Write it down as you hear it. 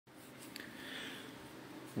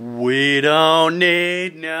We don't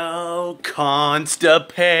need no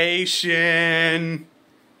constipation.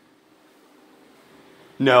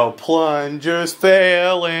 No plungers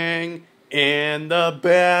failing in the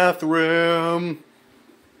bathroom.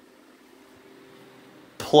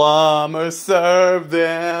 Plumbers serve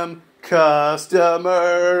them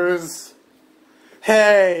customers.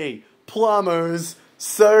 Hey, plumbers,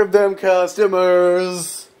 serve them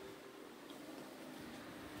customers.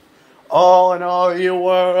 All in all, you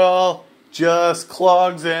were all just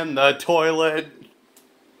clogs in the toilet.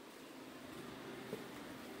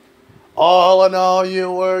 All in all,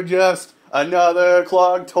 you were just another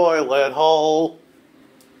clogged toilet hole.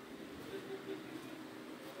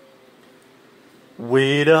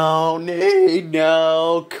 We don't need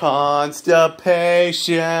no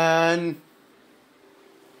constipation.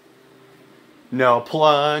 No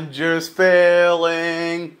plungers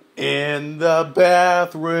failing in the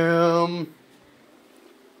bathroom.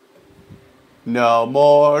 No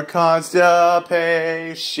more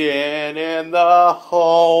constipation in the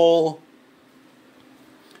hole.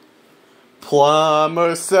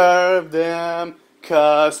 Plumbers serve them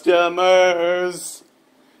customers.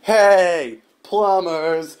 Hey,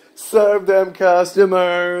 plumbers, serve them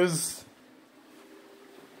customers.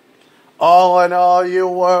 All in all, you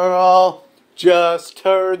were all just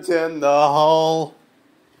turds in the hole.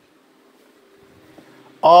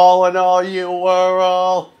 All in all, you were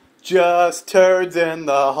all just turds in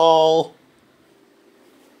the hole.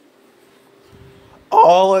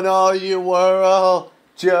 All in all, you were all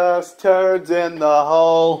just turds in the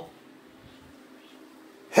hole.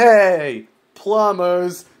 Hey,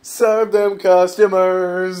 plumbers, serve them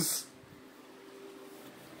customers.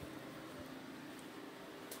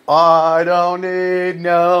 I don't need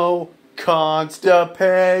no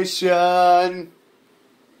constipation.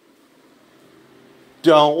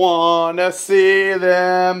 Don't wanna see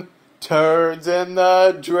them turds in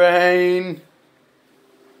the drain.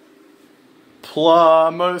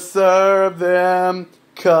 Plumbers serve them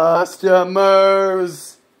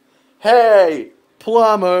customers. Hey,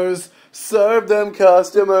 plumbers, serve them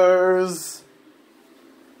customers.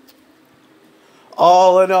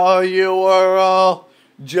 All in all, you were all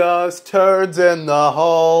just turds in the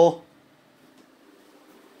hole.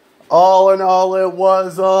 All in all, it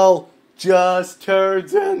was all just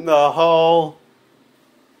turds in the hole.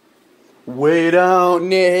 We don't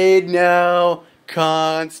need no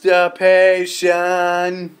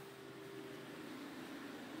constipation.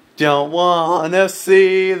 Don't wanna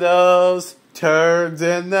see those turds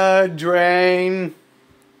in the drain.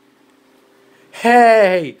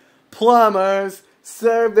 Hey, plumbers,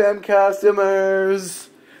 serve them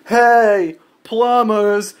customers. Hey,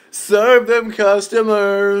 plumbers, serve them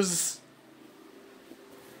customers.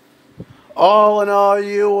 All in all,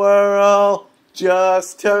 you were all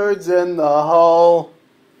just turds in the hole.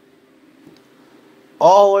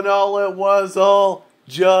 All in all, it was all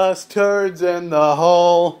just turds in the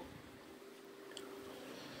hole.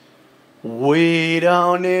 We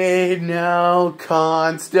don't need no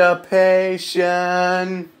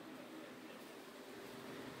constipation.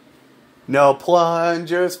 No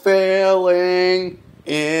plungers failing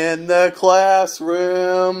in the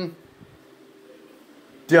classroom.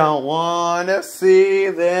 Don't wanna see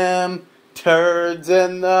them turds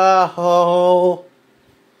in the hole.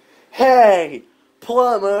 Hey,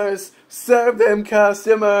 plumbers, serve them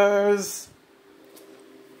customers.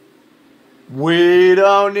 We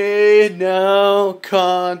don't need no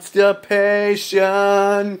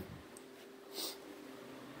constipation.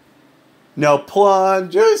 No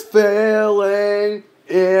plungers failing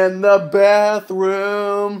in the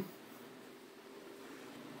bathroom.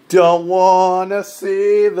 Don't wanna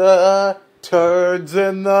see the turds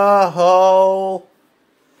in the hole.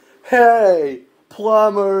 Hey,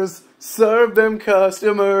 plumbers, serve them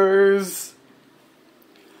customers.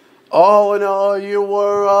 All in all, you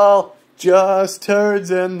were all just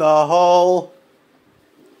turds in the hole.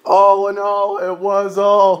 All in all, it was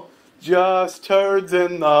all just turds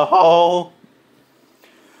in the hole.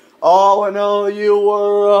 All in all, you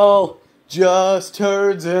were all just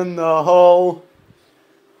turds in the hole.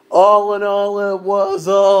 All in all, it was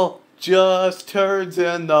all just turds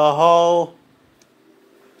in the hole.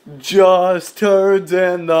 Just turds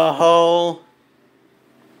in the hole.